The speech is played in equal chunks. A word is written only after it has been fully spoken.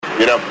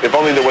You know, if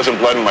only there wasn't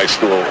blood in my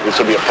stool, this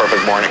would be a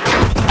perfect morning.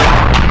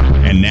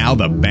 And now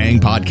the Bang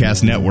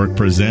Podcast Network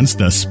presents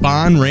the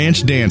Spawn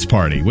Ranch Dance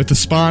Party with the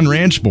Spawn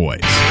Ranch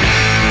Boys.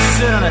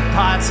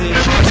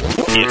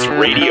 It's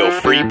Radio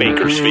Free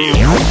Bakersfield.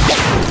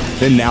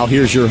 And now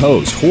here's your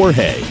host,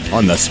 Jorge,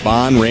 on the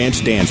Spawn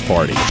Ranch Dance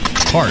Party,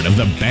 part of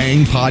the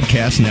Bang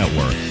Podcast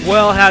Network.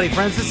 Well, howdy,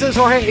 friends. This is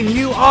Jorge, and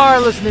you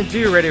are listening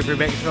to Radio Free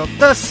Bakersfield,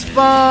 the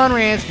Spawn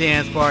Ranch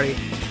Dance Party.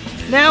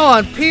 Now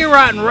on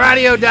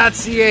prottenradio.ch.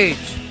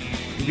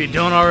 If you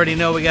don't already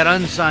know, we got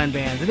unsigned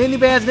bands, and indie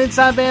bands, and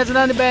inside bands, and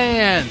under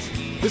bands.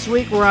 This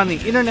week, we're on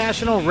the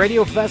International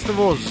Radio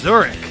Festival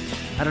Zurich.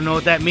 I don't know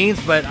what that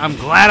means, but I'm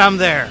glad I'm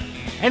there.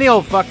 Any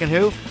old fucking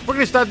who. We're going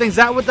to start things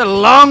out with the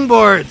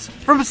Longboards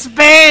from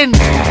Spain.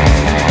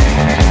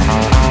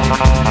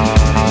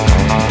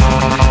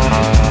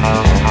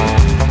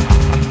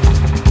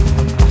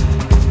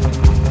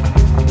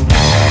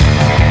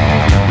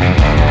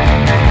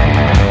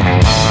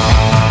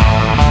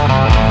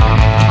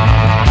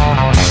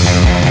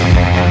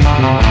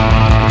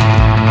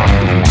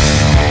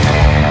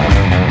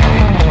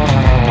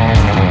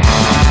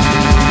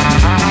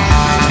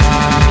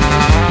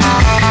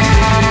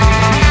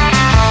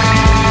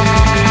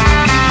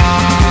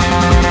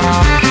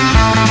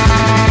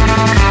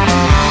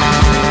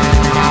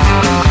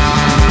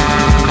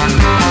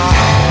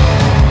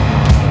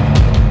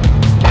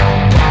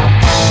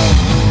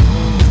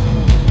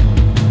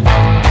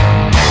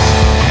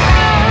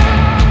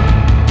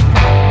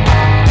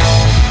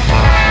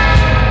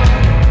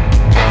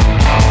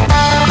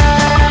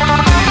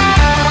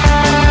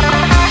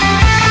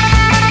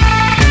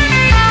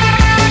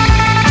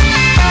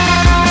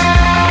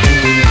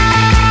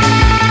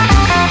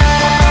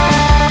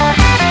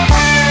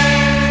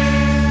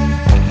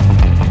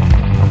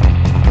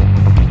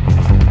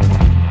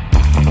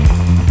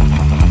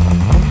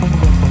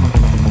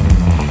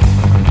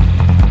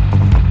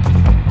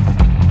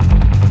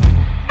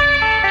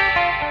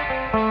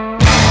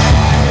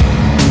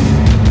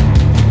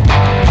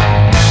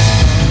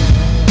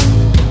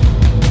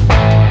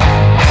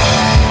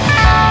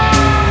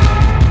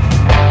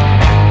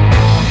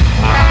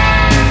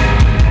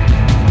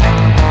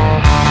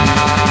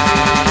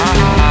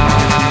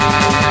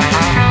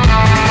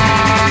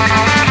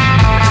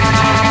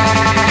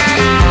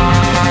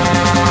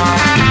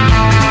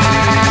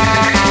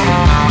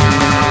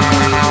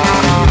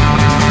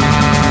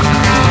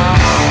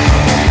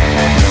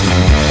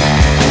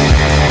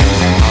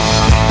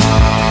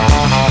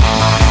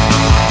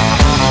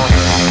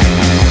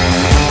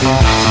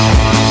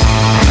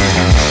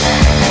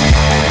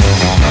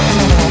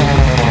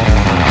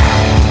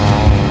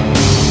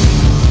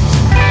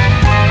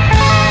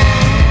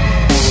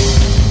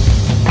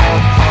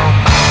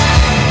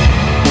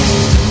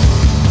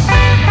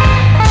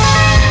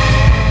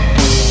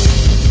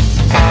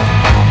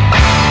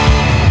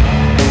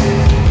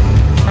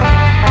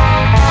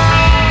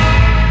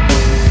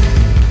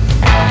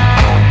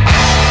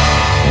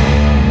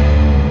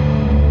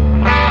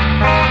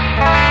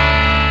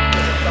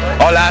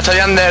 Soy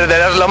Ander de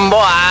los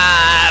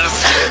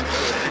Lomboards.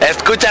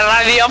 Escucha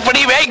Radio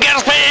Free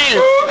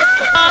Bakersfield.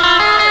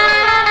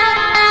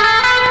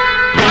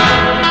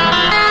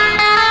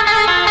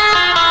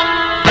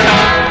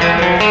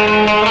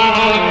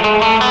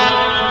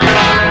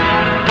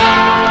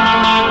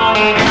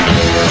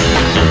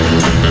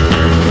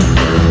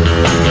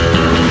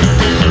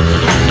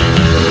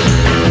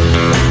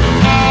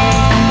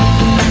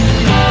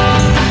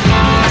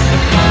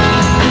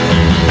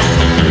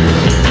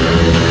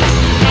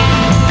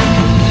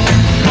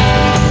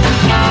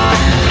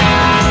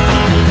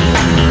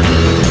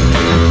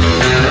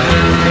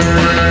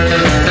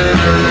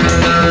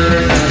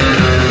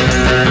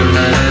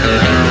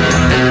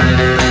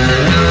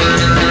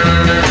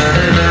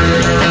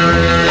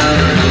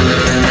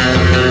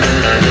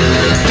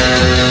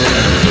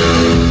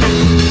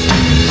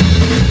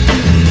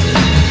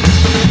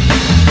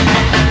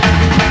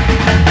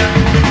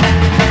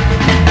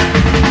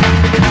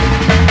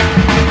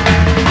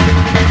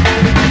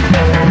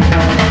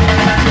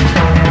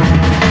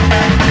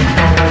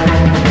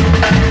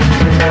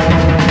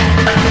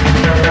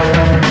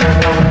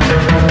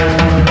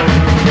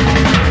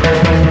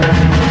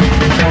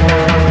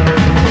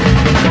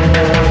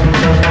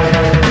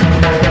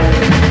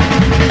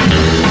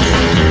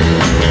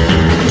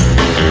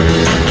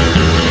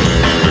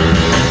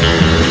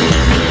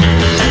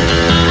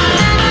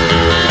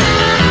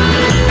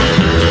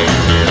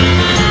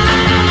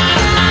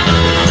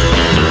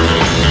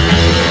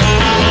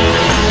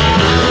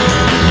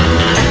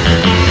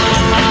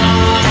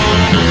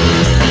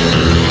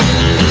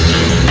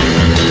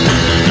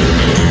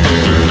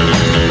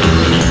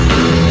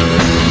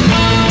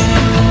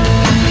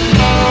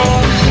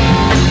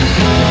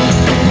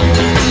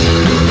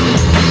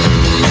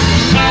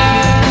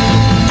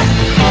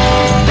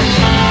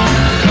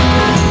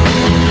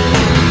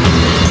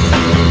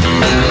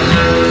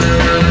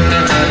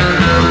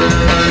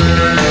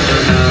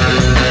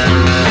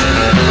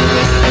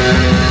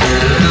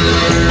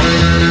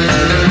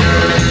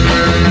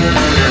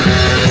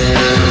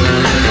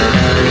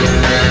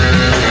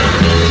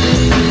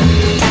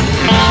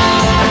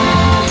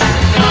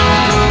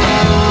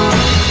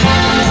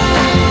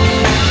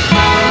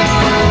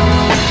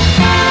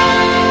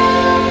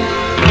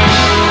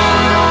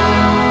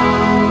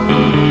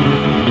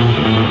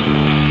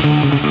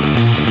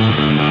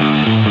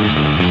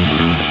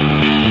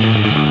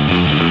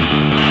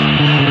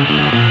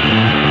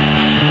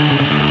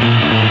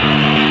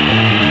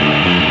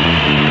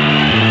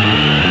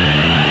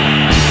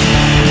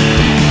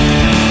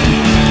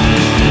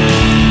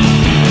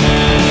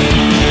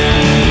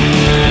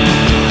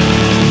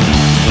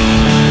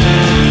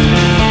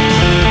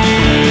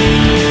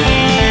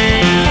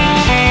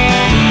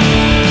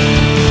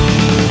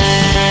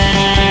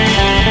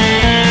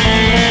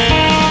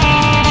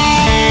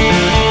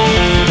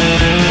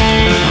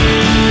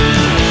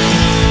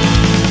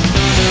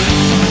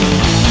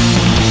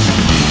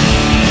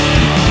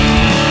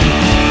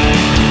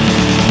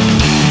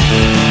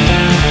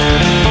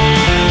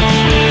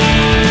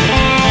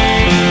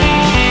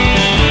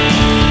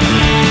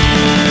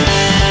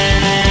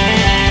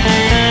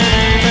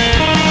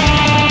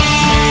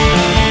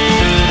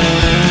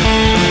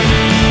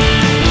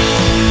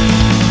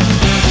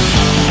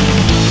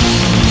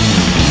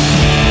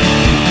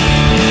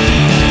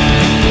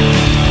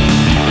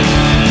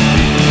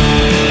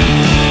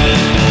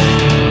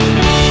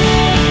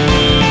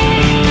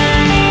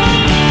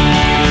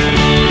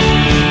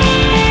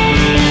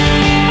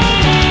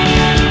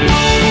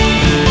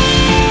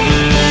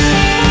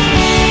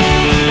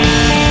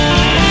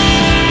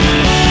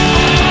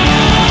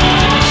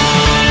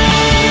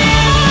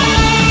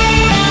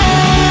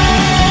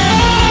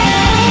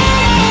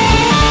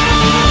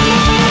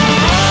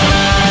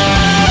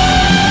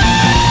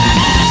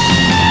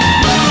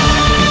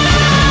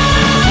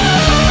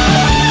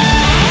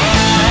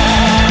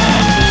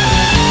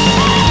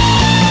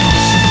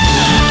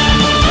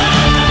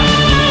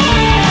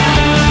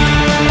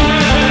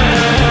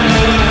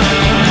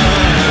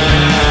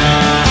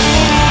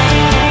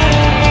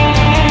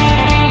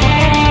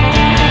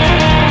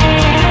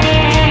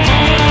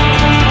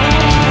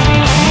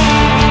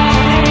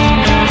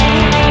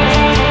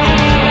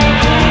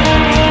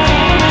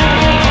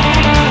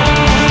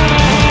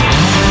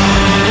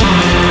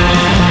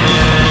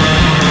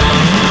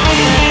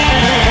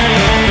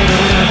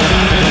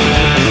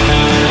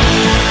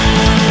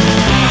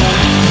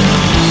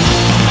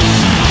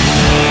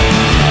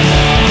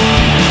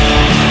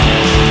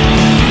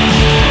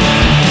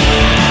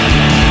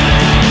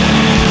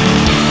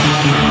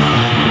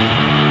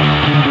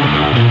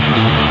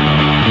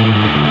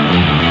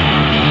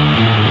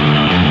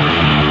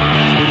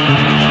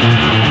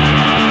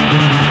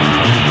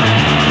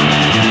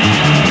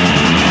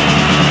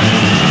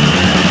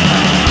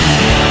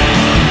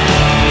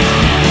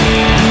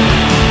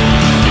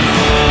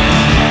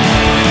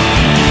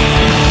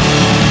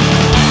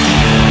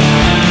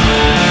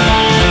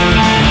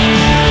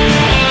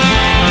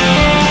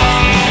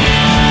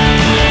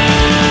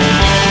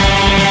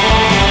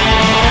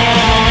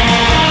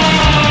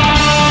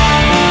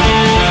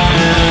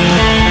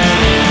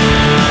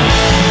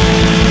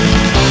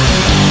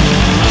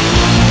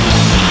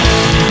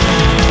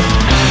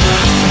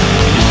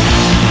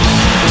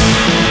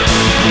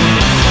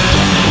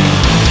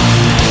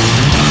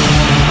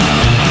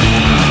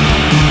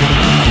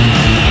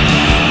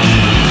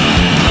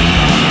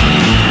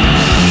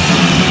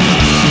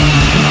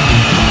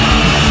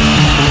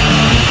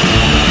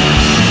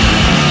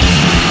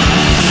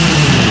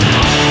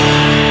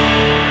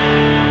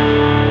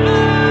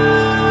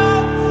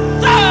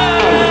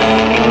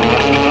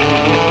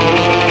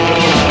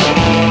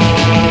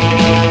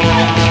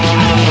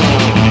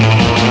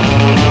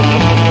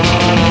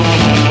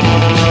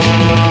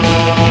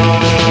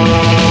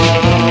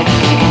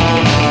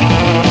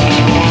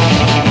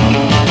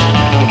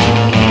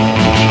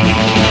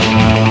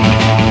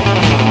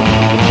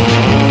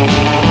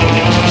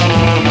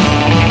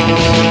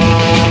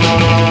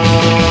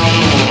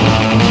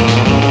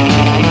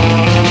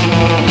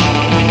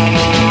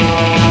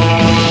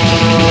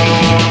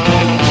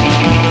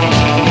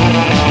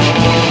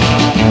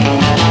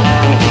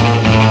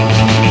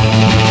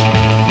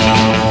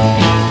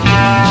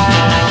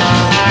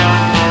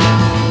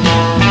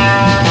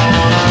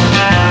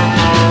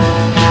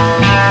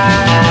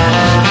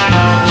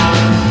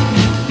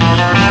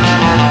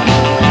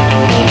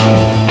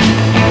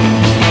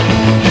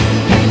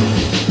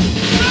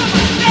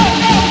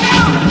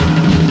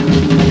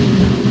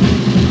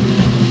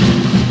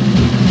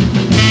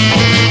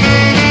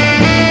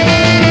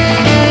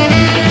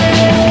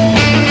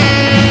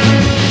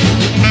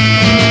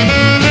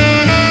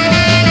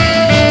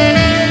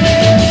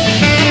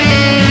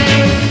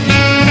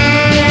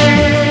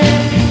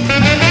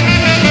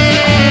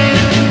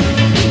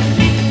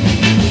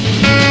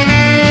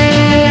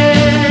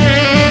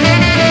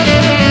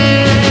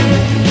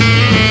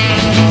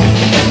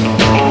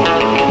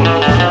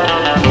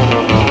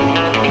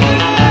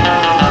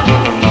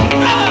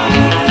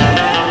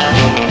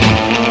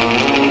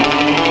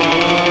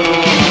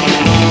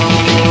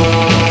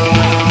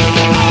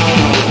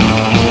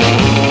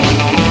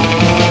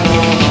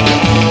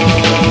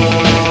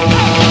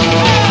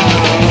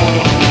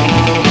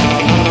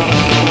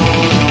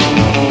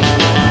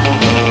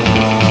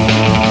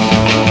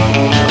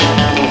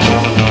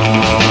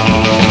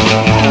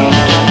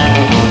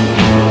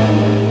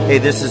 Hey,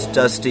 this is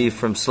Dusty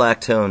from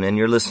Slacktone, and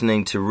you're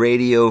listening to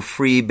Radio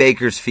Free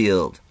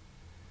Bakersfield.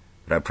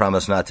 But I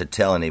promise not to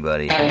tell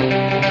anybody.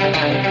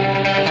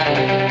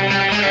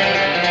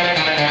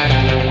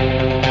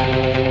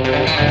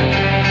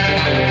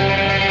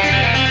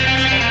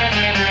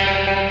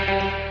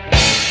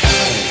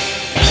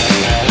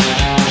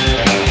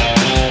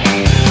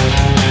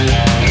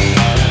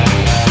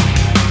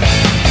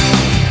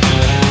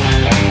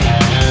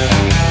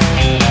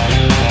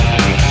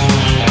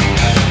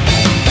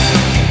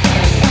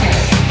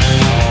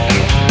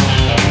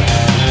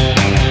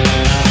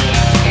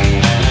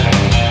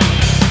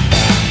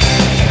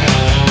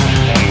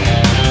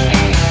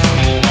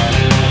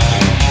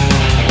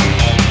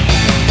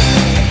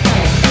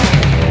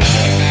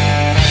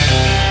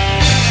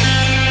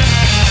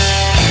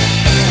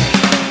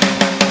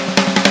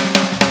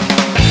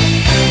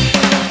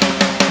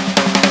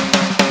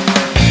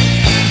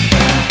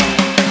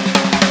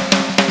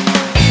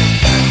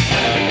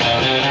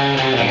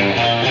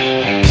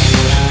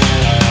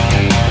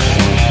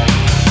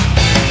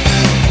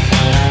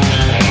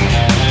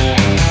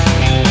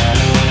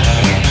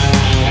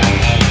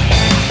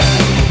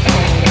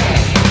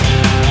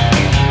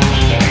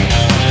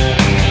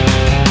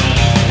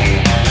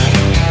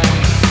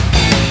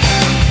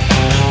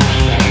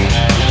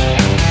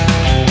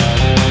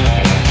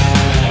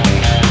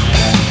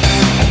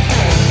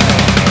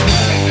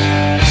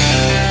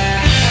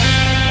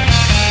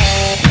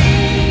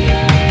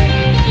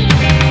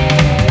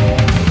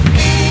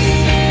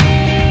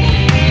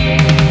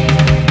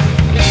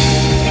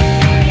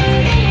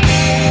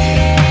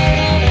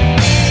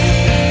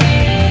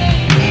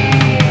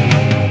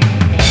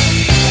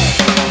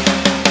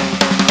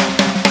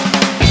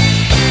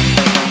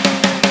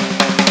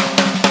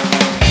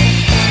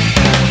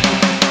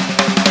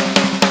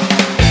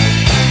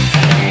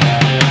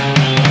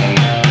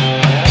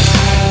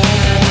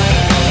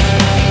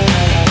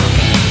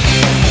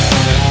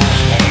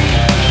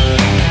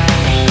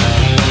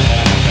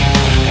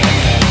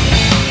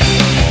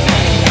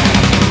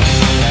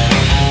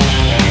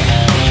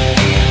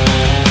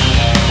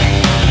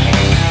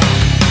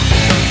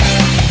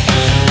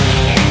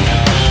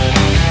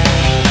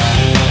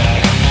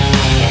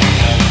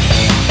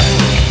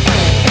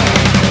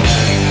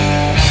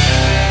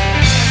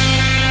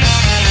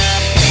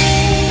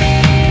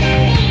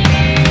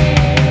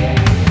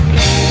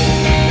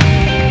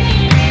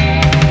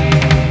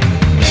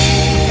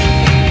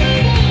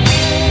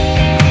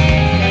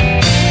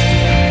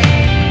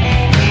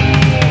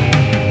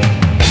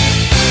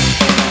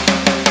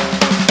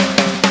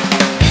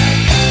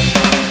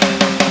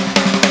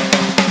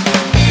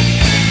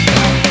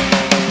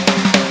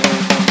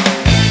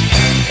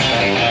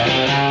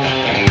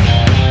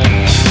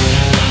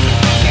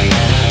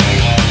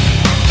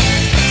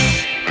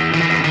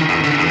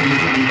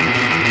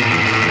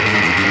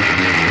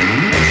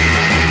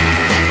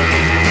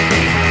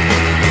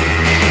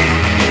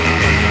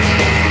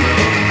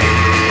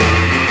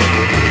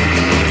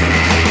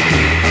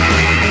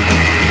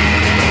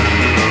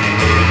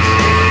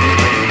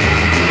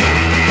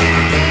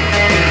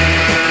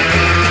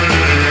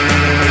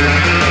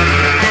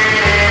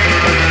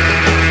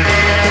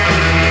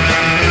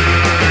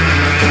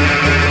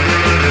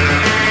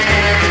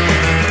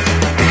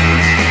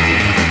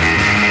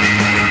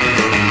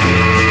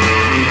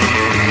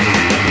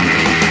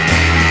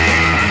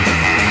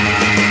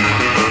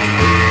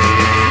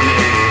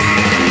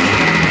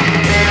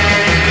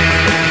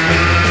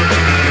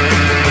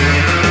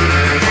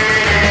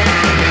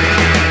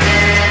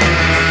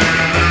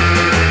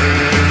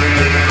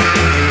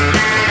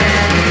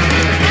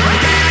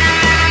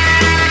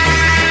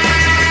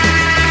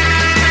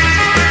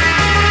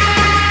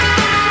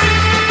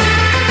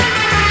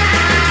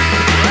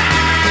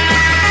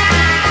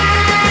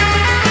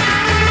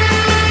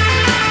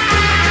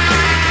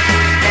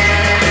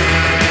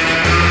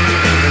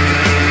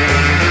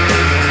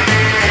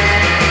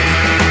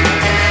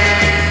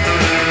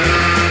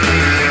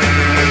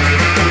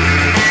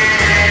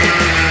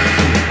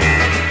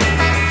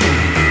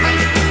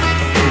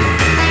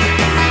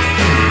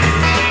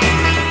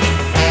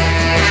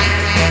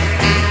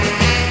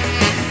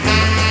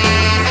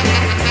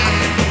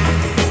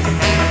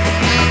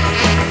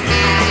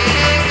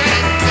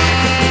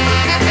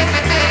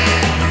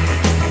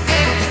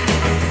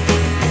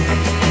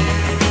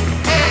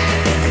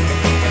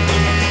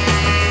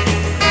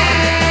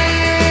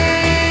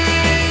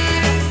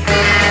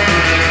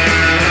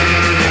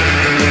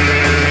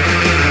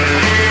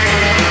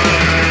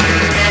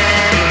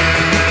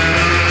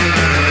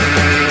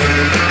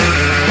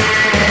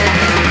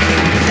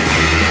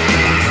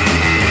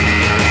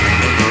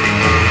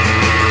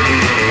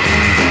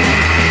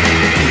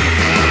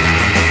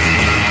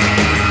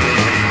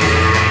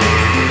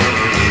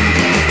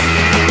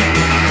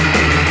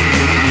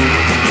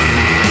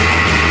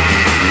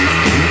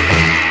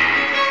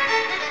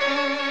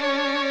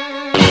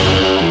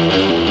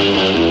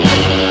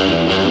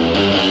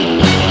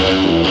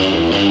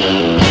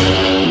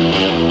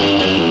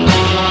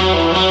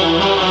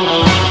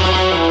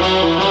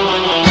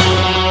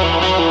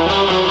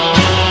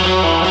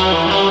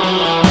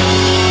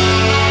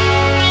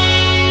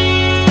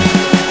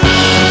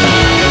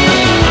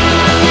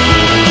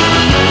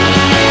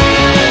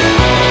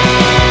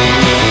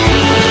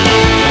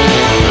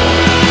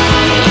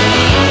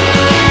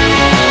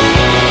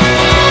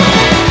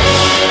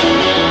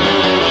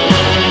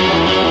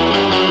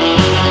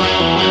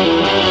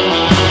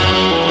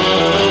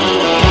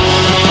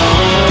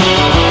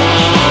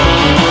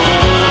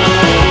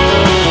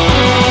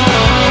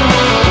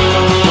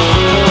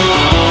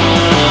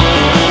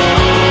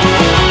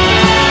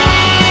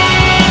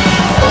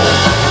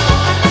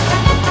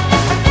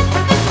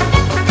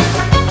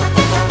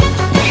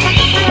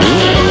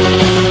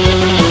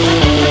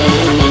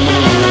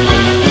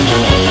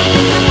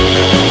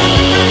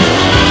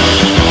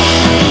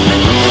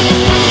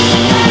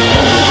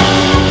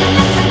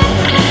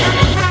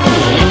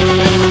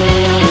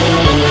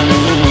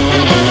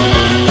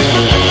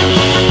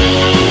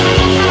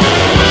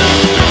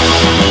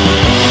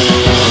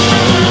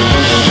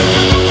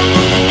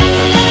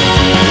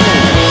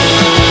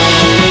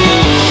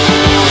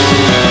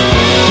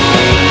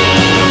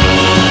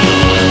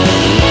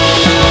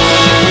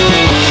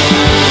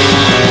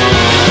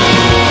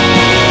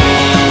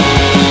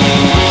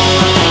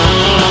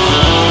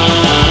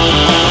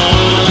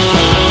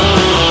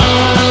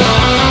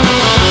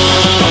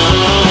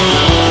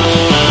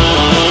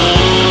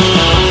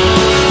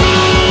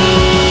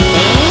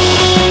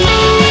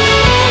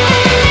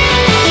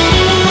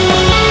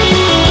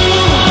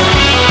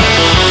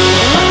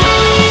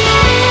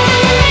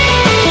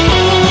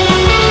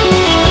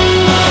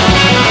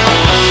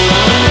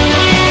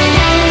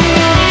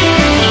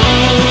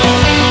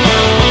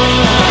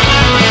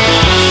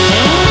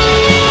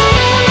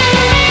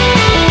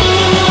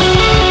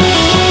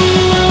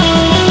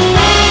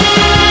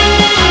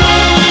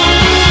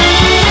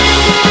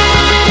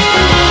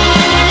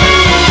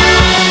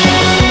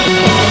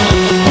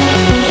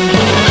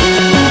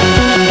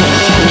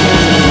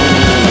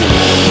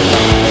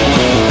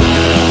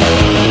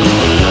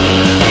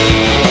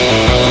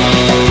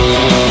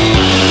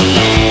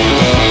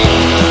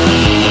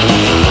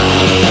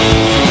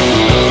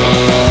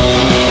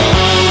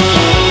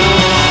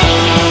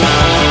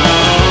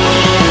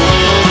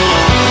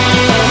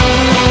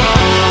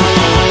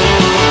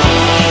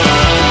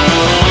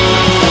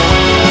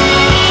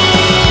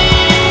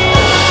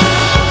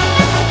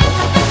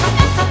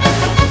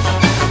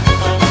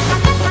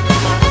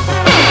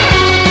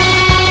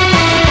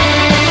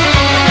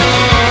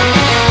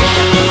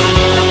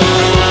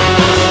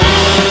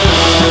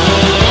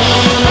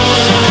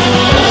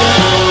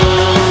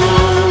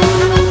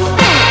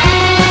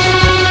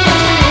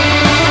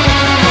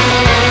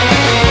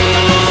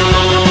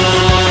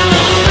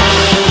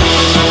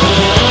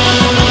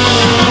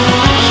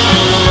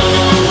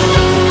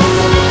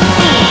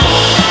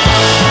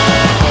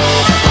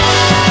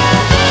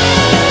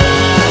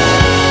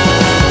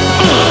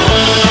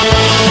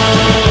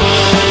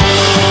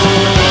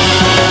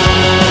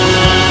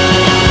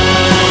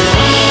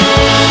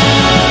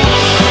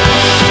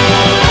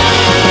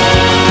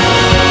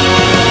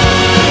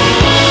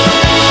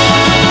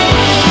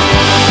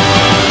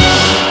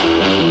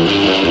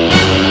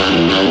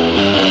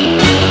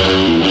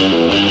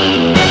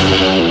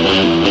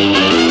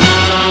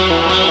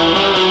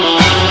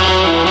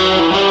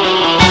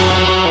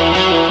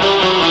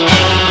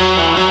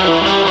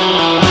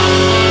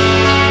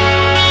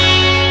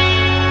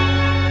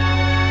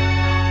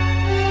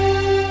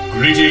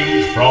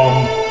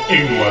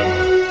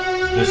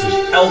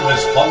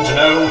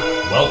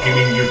 Fontenot,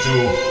 welcoming you to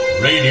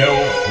Radio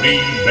Free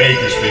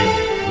Bakersfield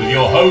with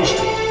your host,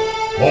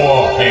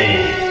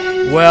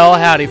 Jorge. Well,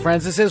 howdy,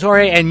 friends. This is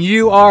Jorge, and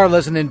you are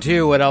listening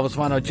to what Elvis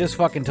Fano just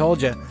fucking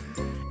told you.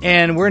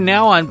 And we're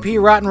now on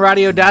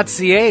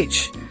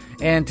prottenradio.ch.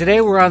 And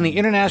today we're on the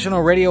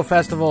International Radio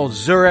Festival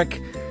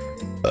Zurich.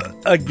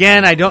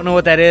 Again, I don't know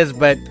what that is,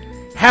 but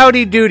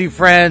howdy doody,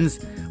 friends.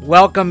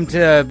 Welcome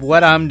to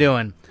what I'm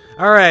doing.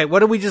 All right, what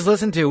did we just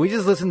listen to? We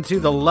just listened to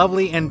the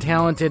lovely and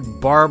talented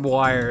Barb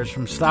Wires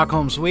from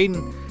Stockholm,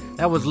 Sweden.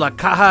 That was La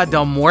Caja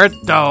del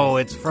Muerto.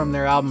 It's from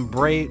their album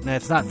Brave. No,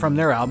 it's not from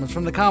their album. It's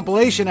from the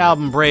compilation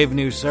album Brave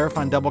New Surf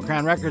on Double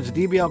Crown Records,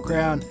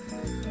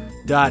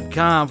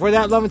 dblcrown.com. For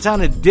that, love and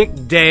sound of Dick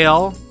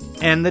Dale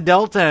and the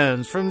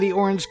Deltones from the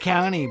Orange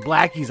County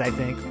Blackies, I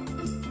think.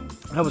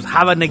 That was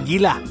Hava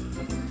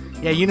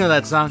Nagila. Yeah, you know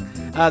that song.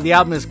 The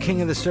album is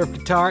King of the Surf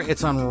Guitar.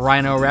 It's on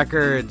Rhino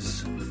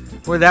Records.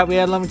 For that, we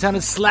had love and sound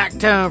of Slack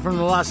Tone from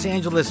the Los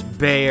Angeles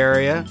Bay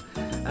Area.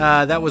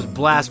 That was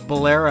Blast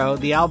Bolero.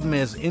 The album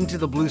is Into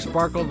the Blue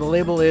Sparkle. The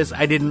label is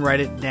I Didn't Write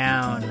It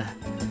Down.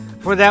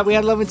 For that, we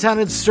had love and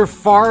sound of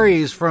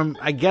Surfaris from,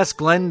 I guess,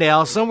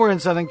 Glendale, somewhere in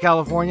Southern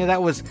California.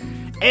 That was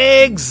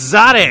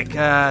Exotic.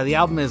 The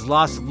album is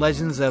Lost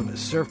Legends of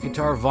Surf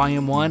Guitar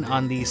Volume 1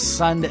 on the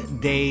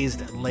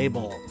Sun-Dazed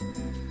label.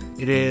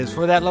 It is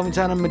For that, love and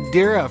sound of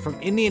Madeira from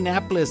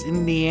Indianapolis,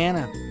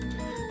 Indiana.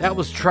 That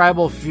was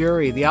Tribal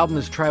Fury. The album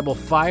is Tribal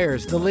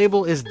Fires. The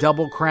label is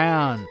Double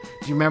Crown.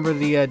 Do you remember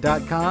the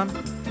 .com?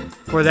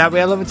 For that, we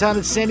had love and sound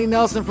of Sandy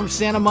Nelson from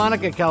Santa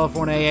Monica,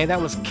 California. That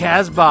was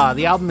Casbah.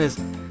 The album is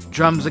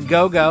Drums A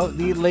Go-Go.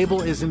 The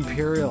label is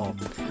Imperial.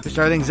 We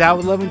start things out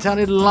with love and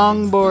sounded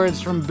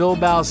Longboards from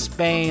Bilbao,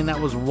 Spain.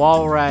 That was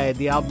Wall Ride.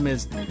 The album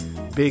is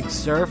Big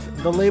Surf.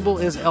 The label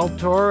is El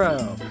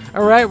Toro.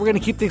 All right, we're going to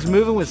keep things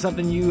moving with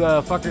something you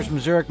fuckers from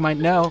Zurich might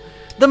know.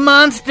 The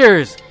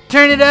Monsters.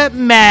 Turn it up,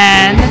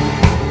 man. Baby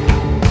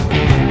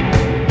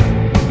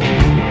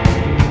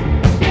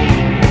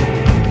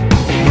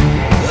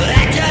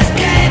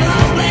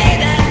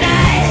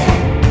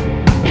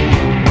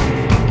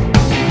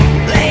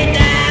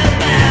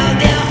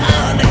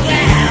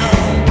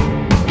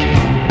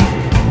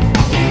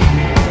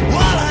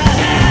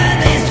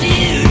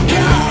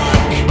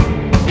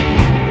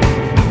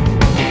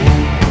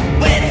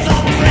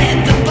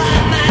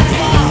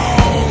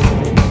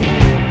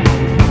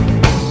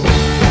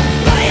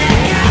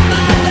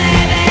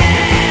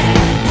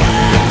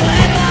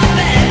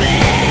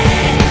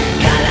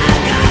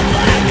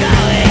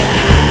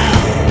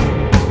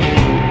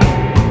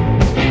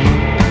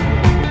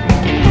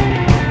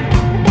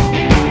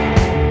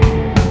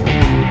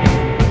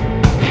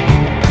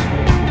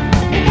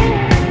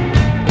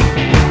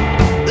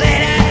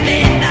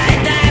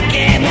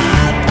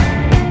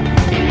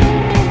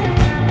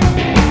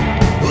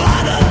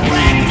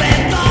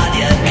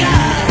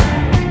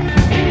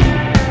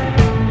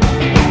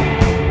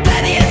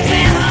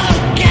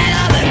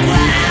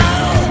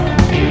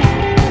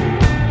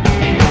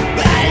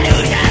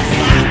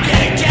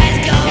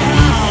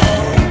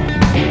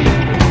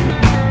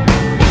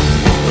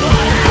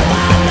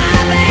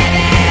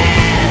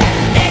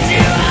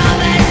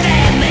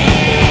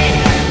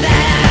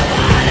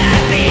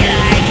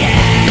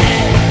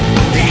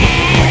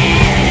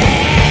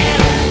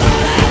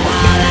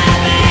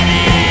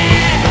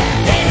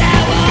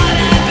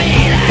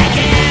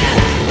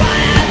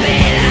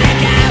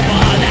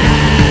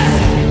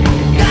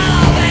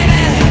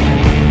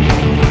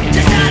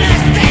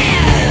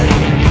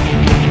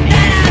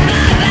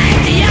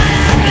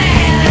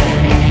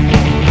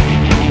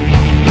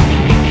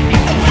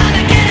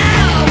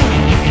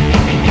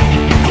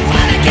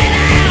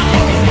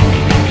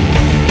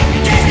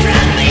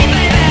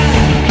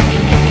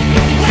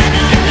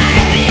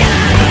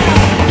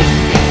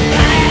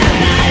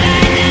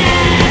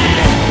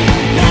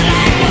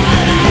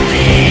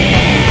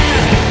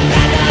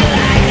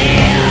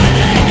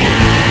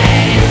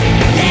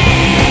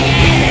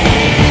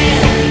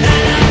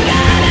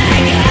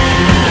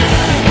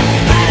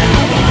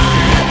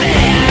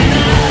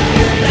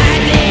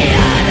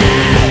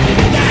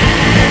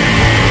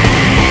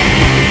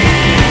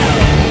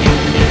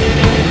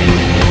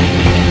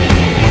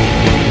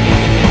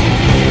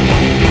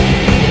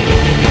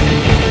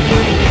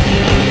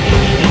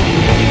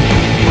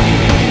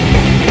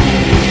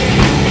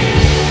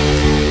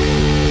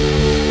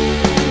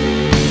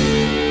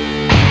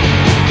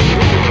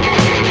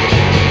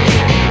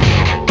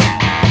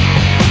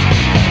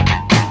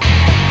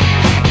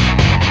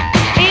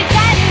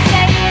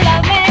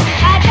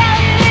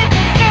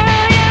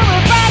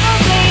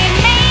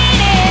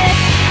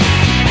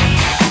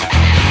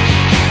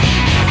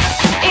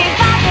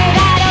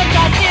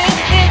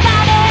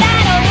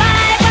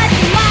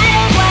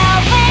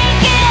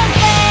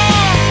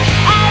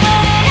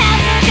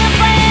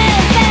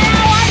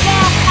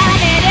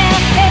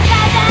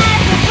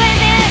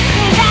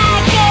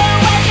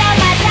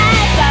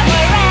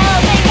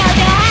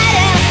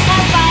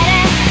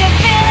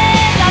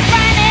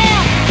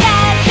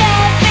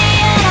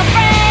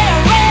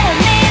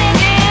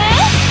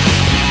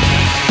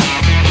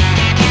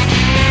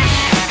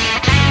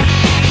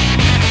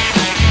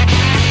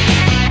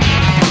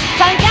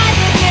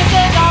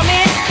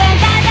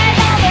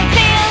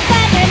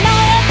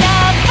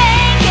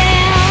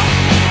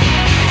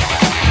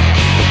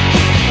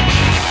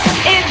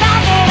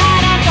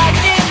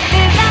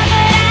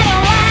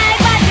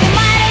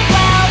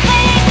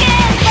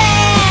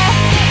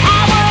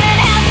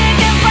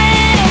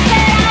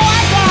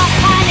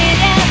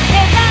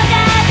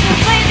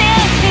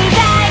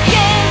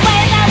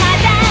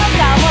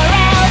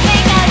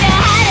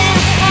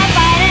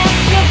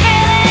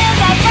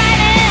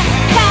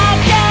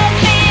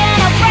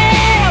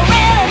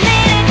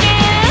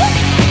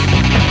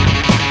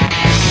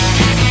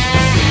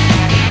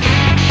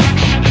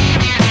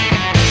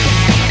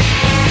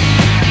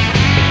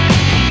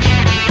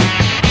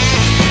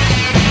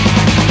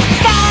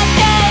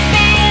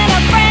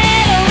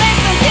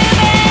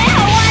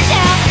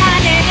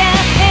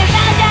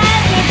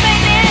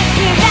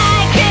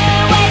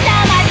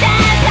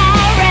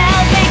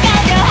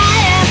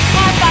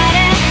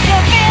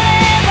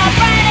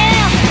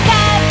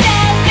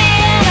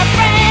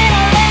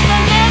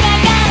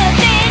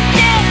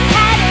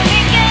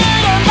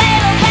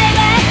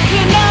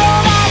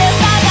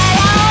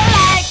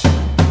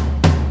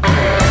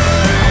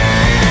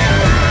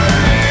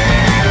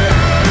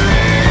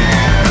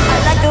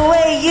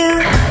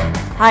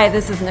Hi,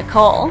 this is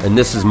Nicole. And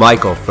this is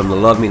Michael from the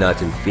Love Me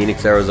Nots in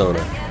Phoenix,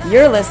 Arizona.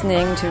 You're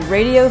listening to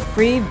Radio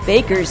Free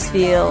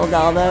Bakersfield,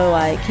 although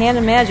I can't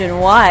imagine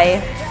why.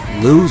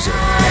 Loser.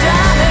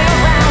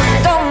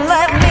 Don't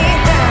let me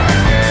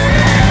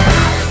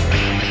down.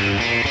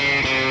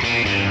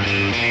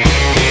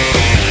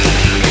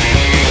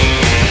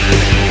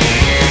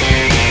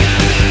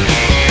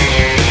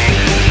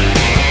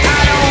 I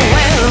don't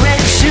wear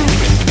red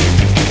shoes.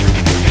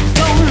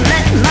 Don't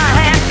let my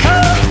hair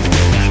curl.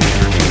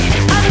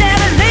 I'll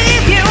never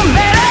leave you,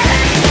 baby.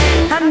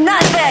 I'm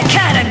not that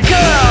kind of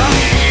girl.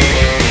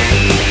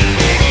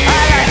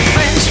 I like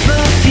French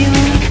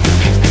perfume.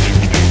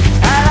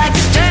 I like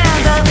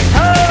strands of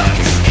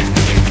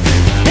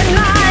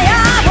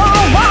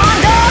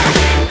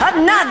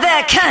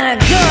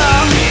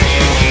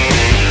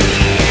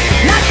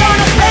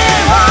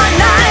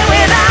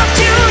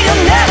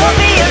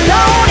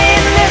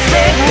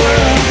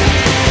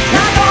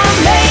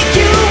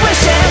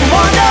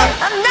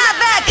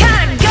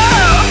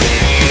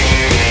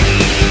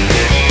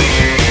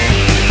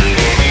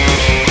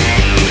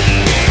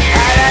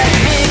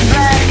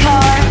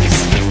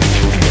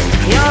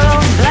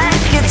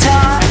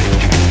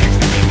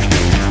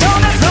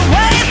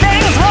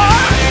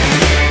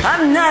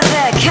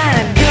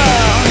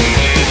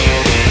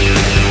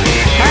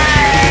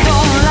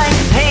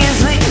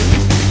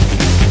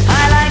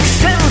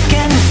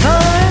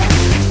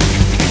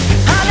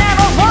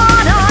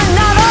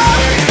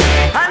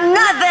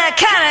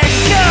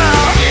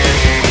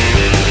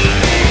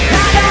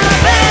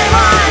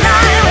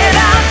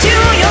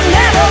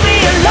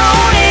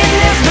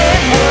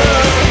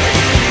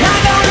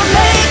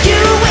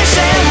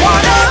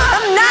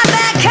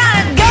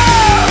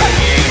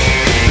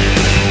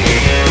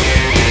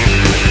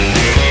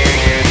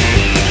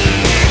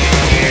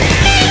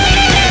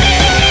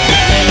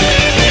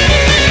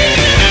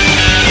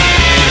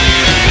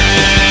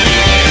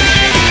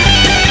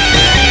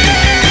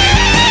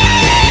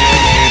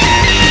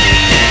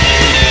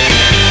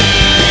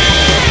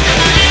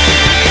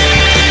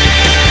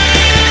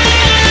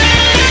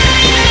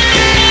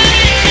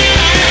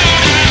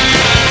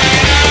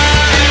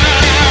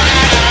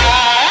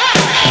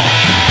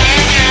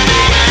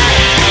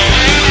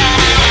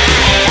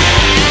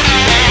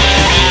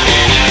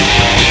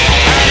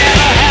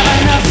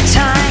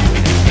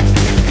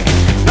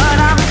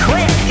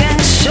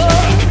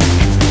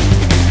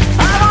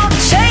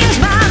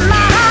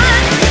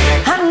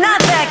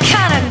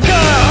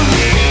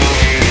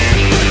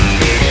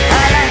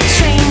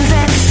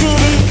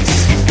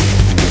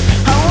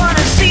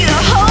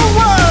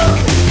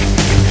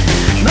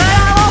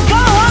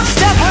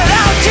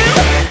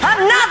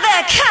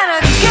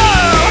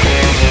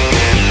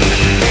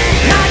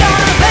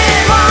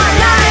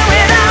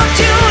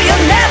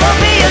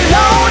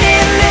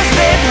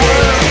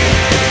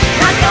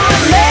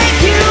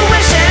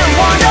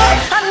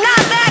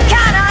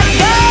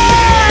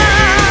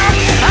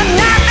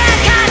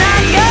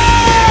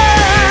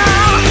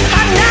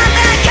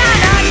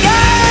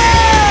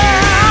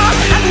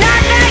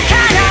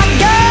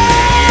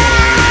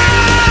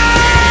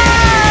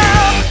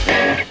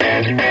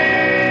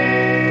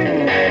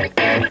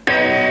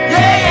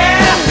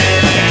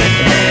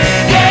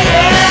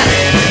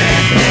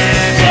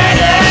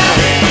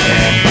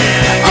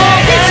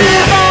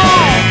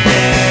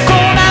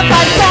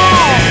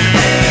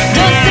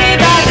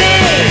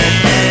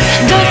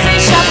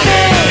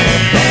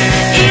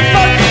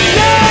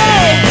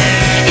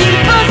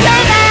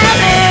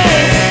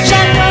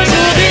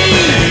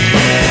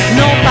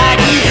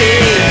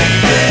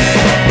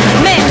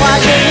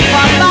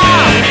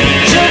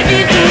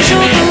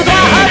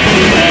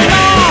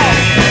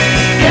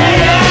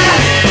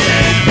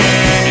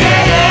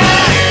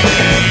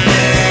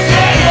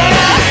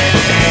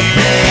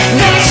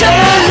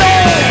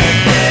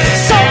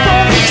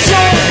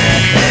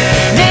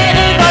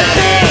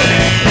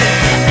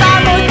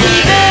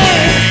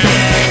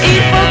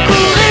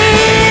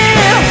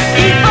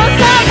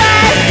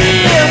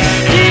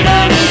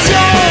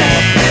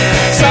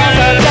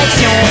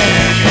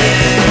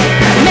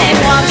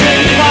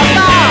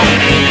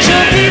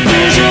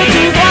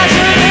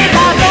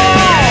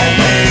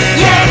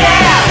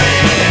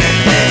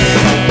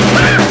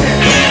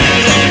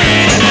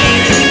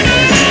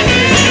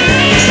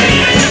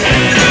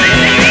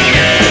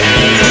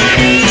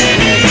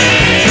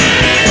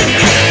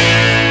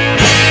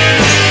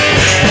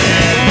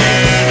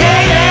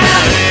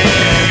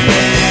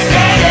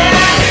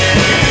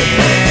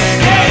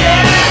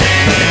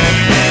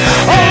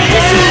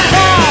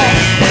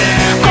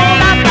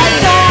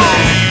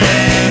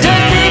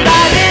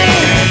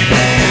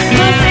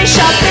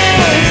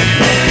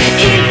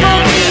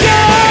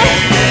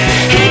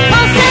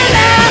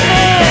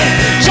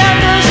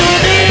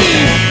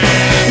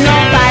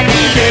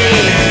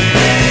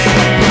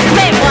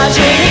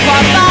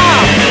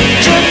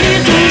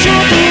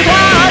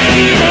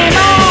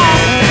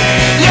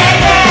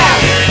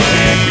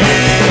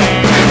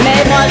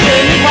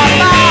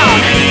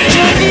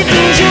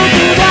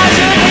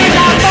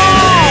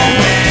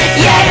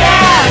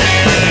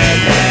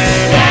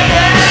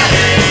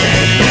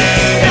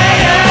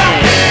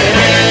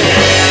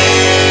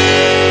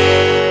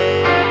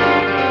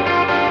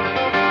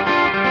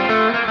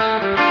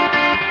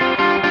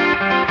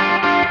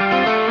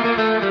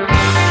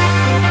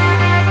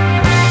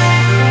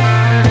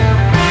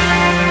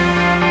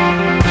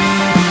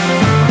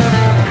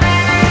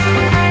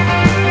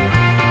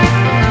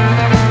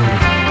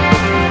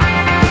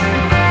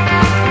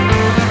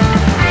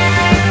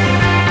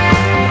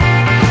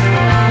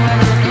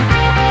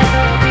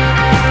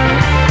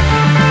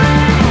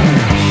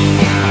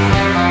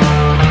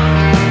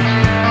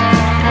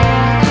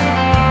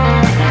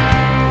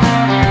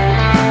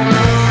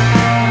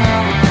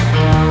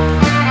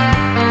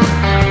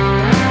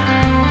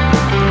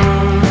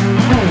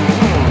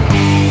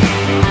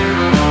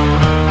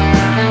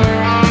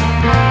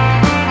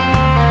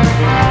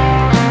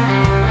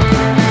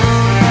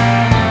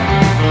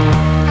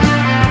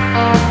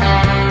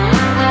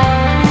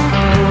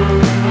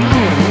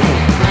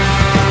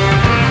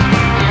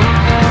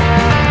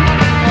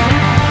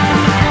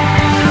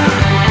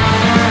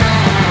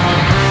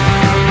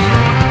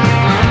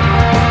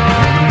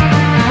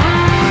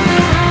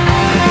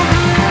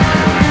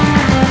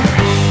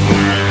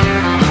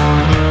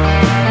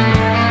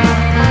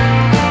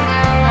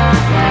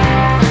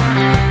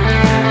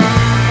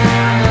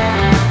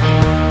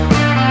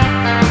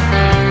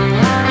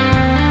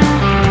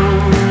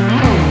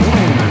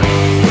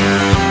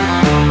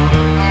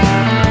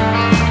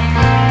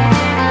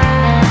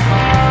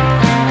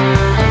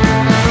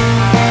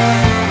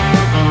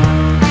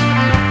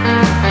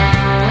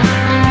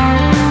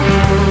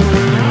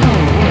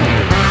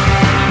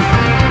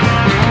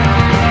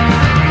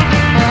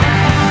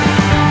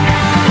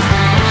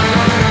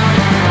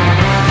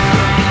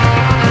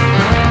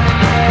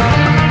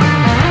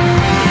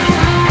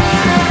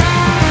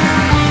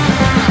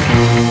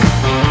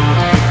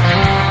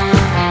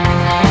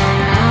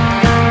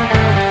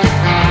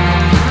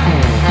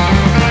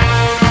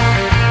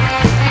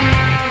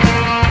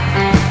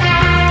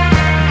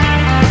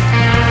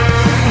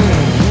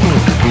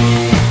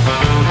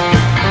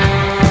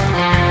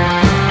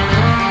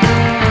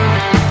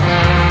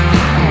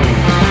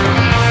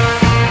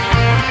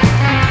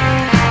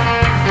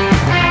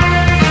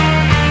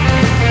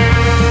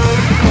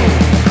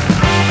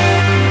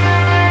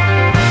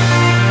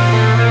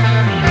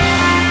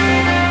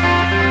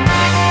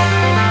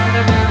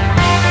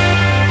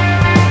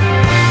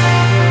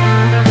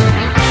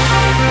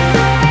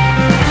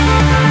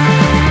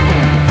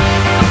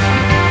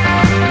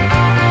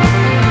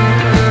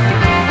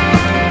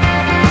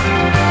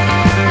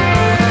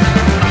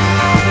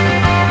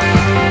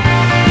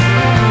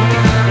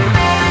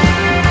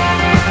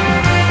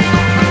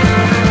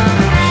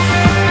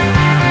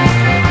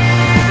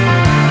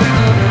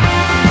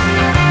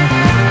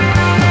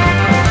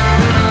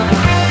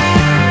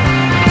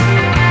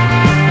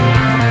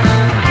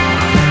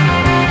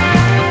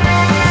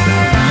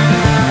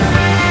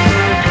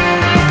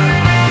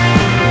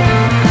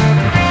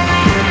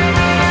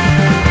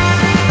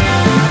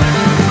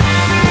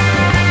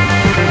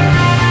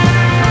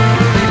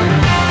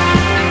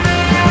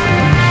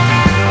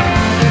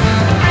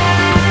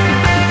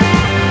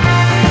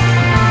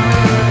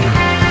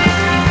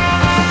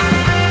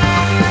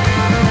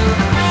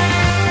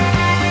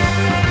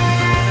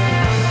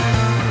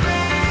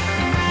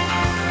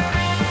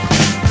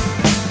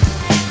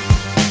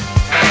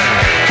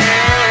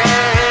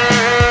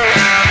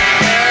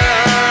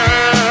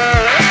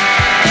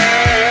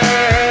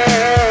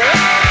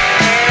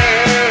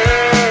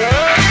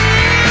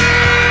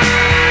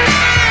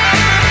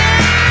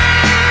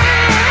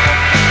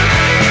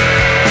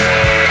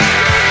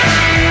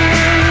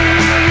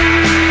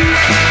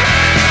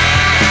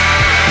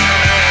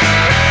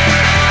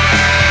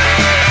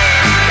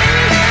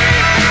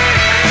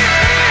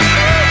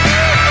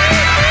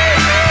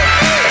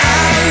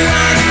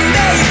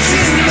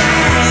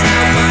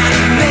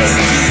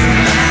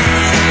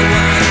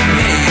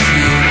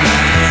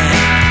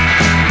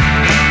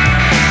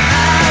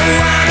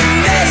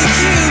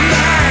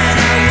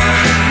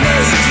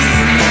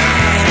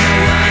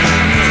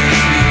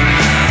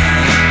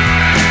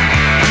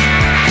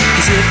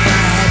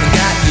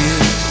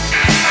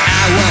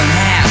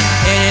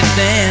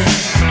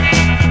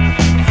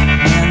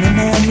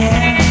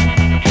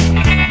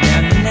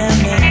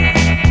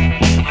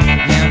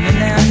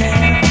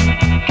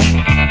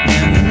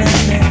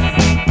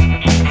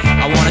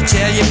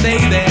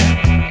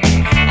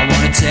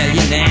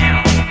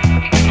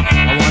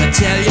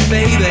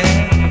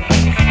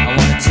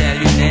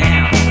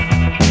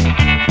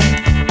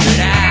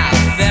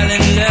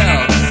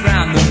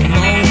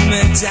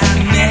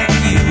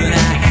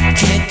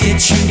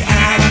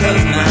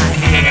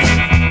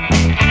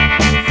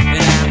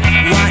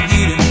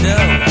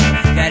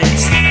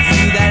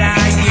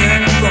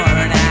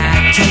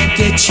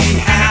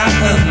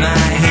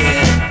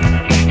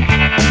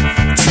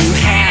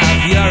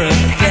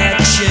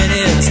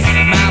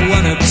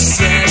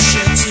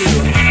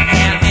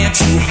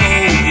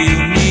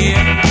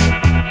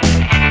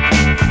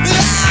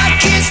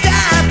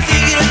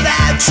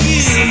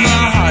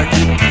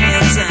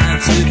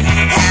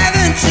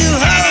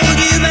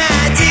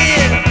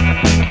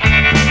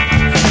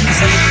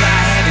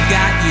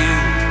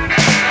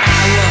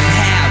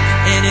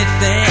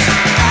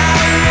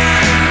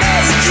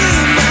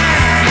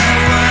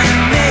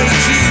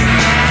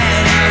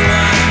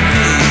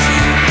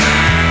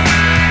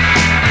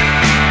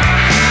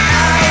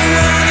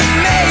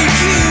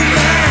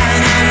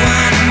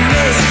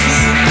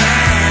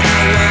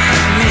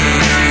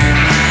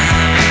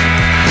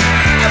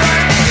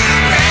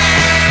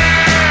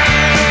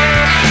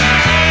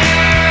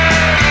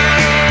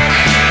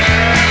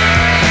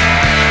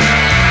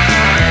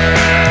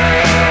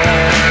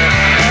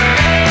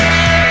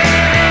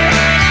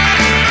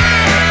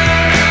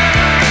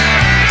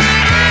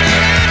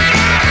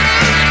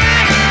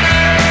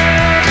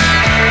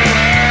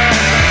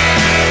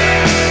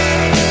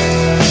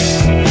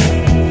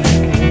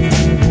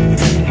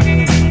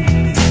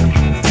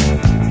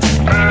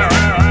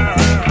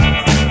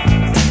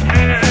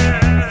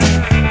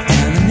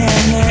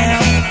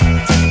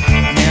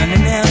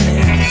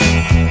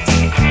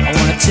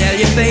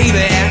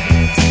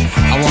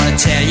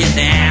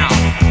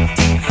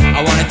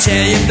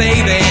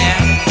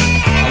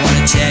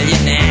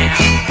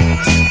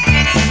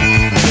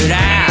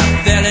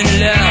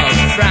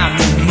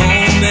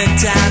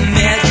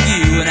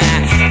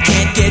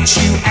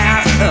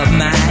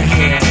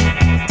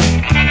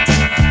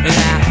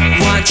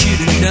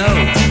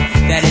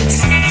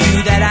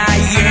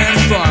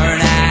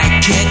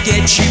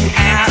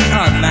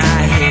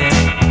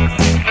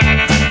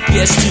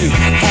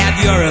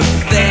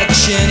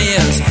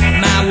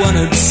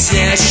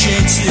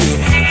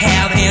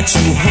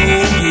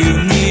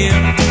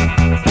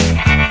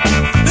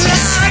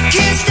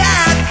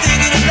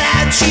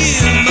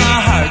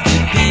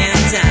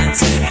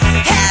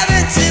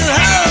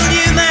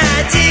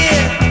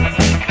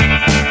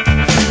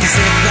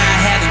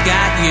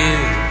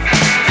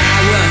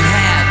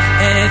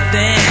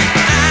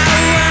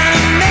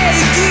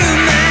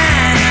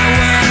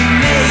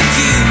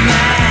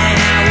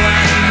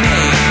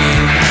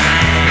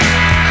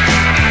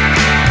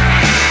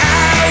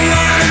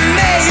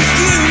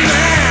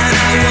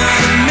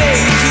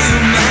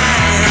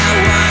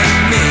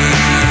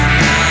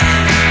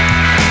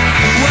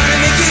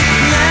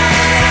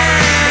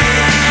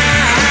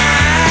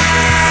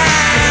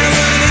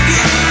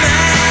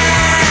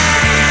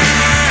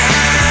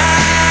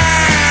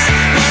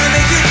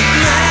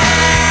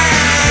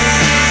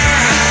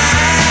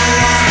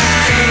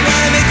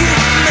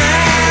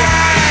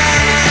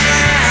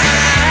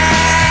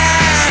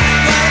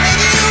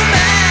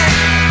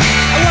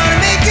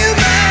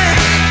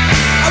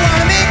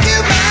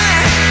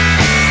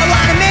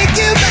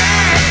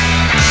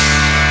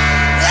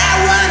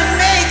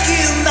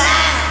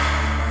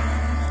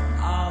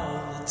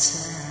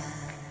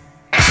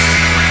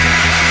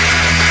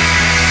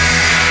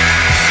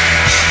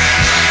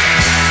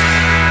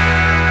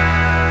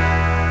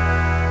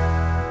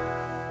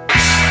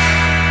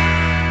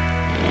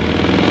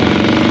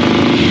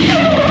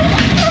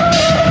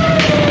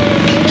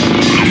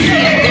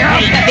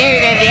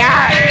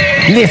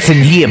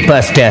Listen here,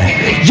 Buster.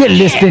 You're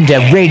listening to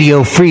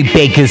Radio Free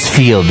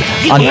Bakersfield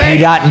on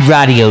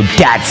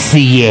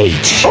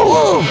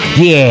PirottenRadio.ch.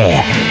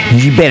 Yeah,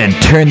 you better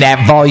turn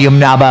that volume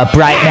knob up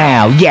right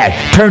now. Yeah,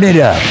 turn it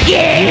up.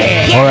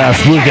 Yeah. Or else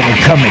we're gonna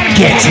come and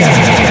get you.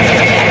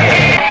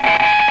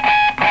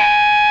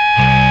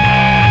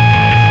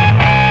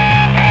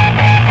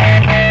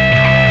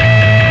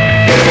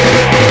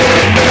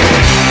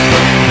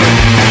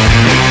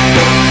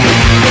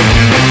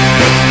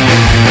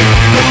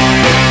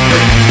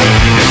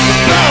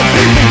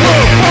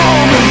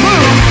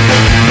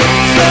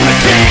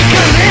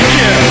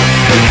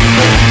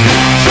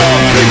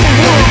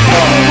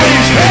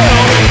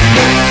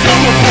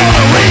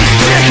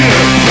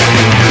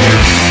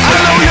 I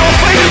know your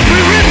fate is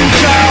rewritten,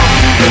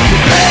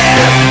 child.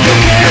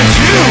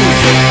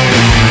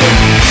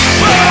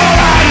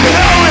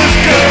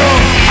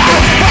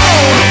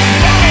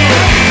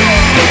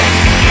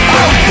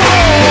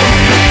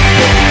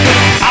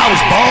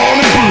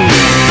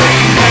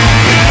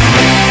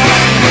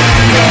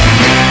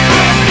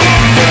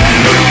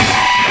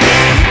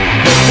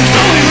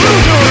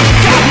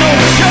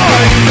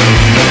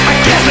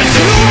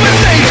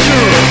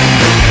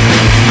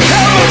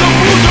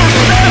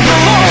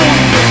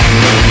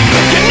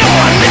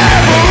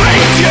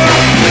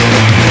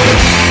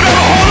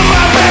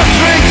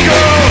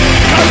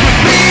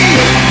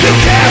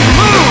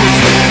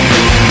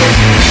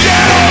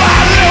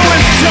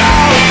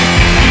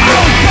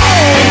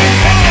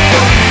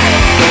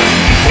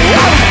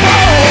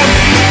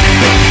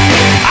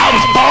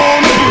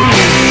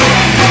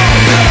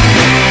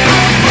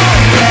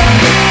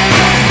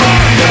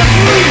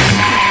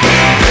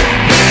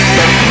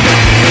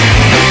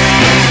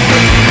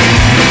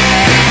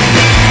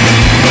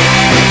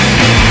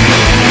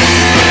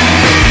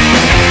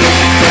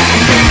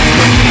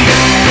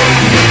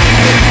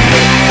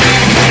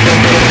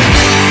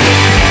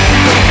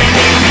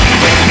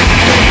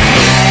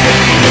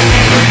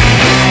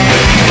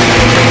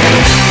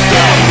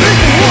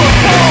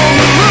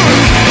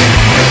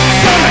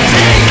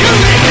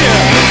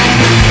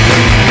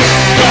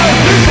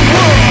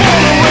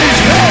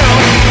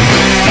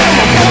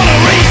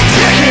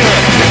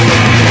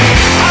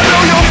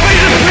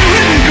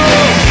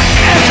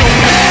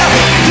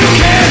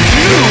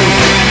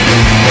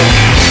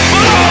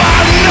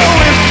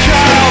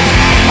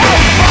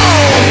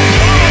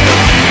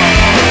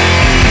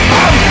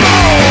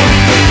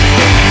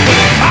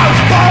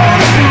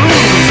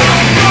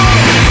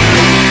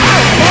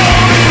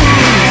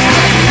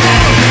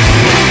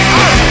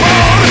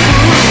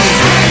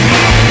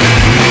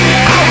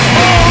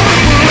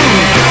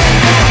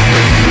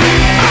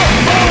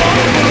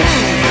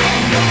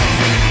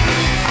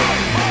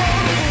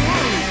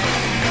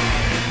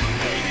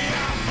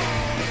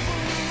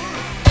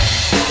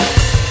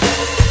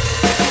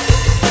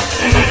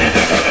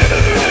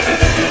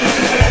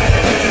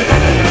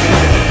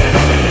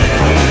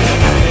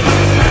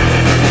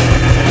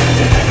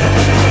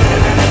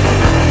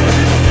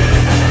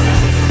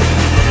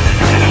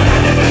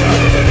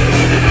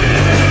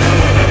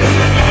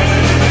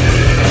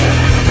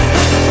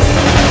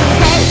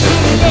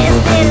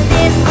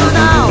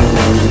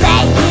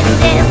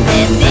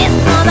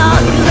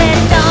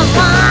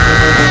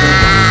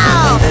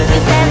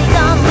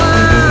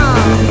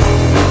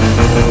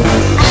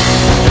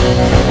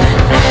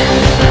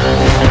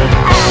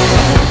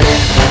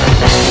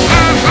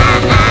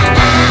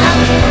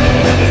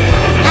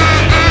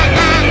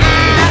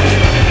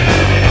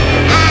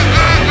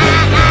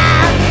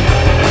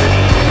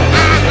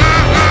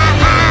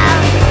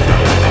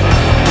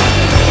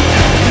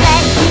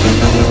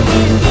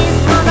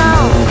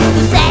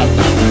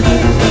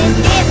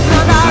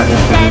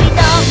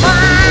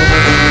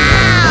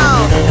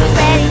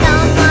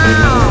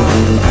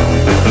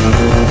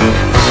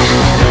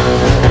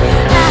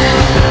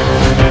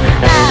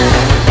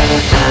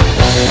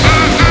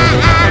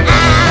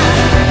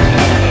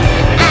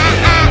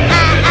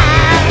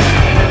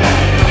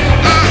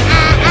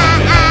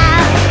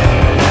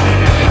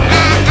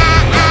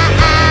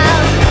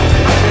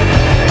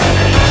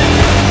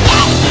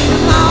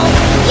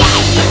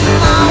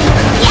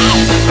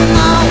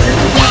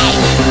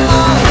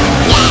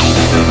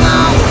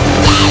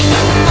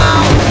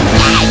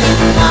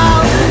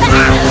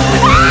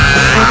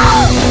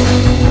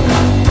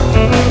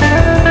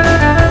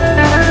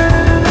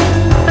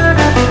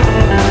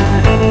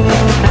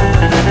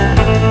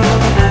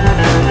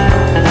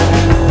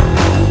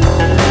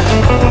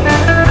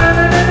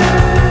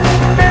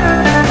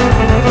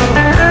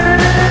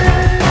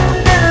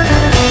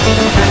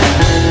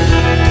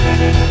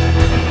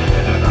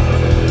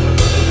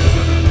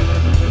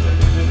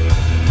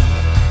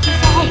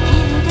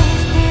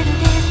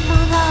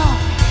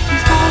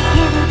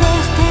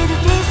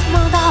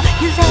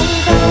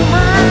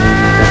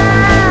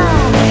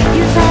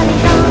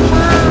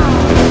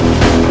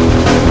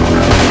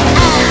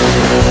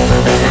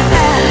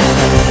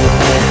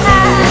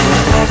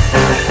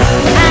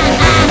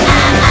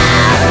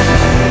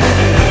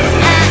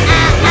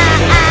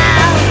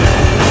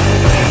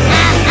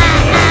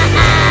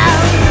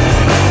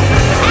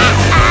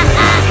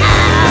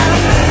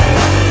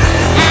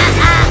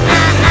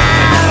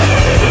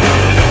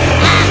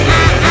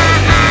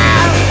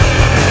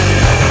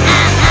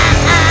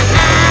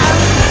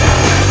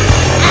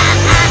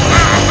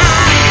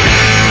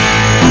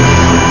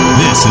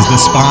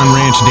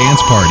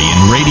 Dance Party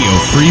in Radio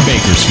Free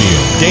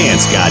Bakersfield.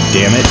 Dance,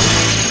 goddammit.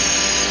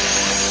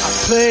 I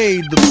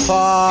played the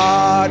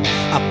part,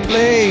 I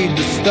played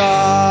the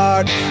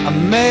start. I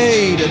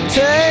made a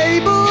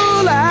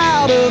table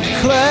out of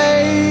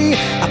clay.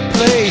 I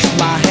placed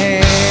my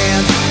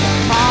hands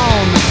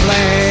on the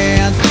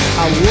plans.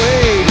 I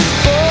waited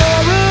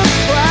for a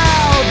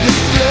proud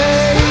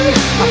display.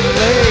 I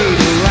played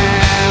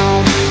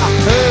around, I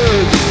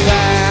heard the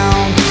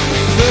sound,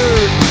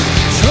 certain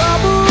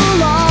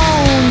trouble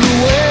on the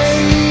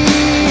way.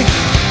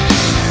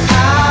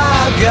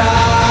 I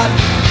got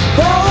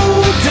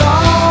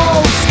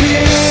bulldog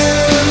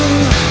skin.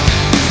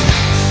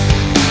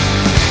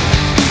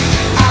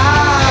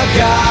 I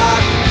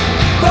got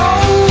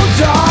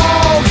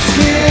bulldog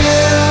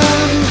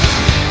skin.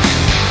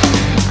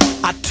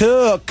 I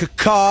took a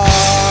car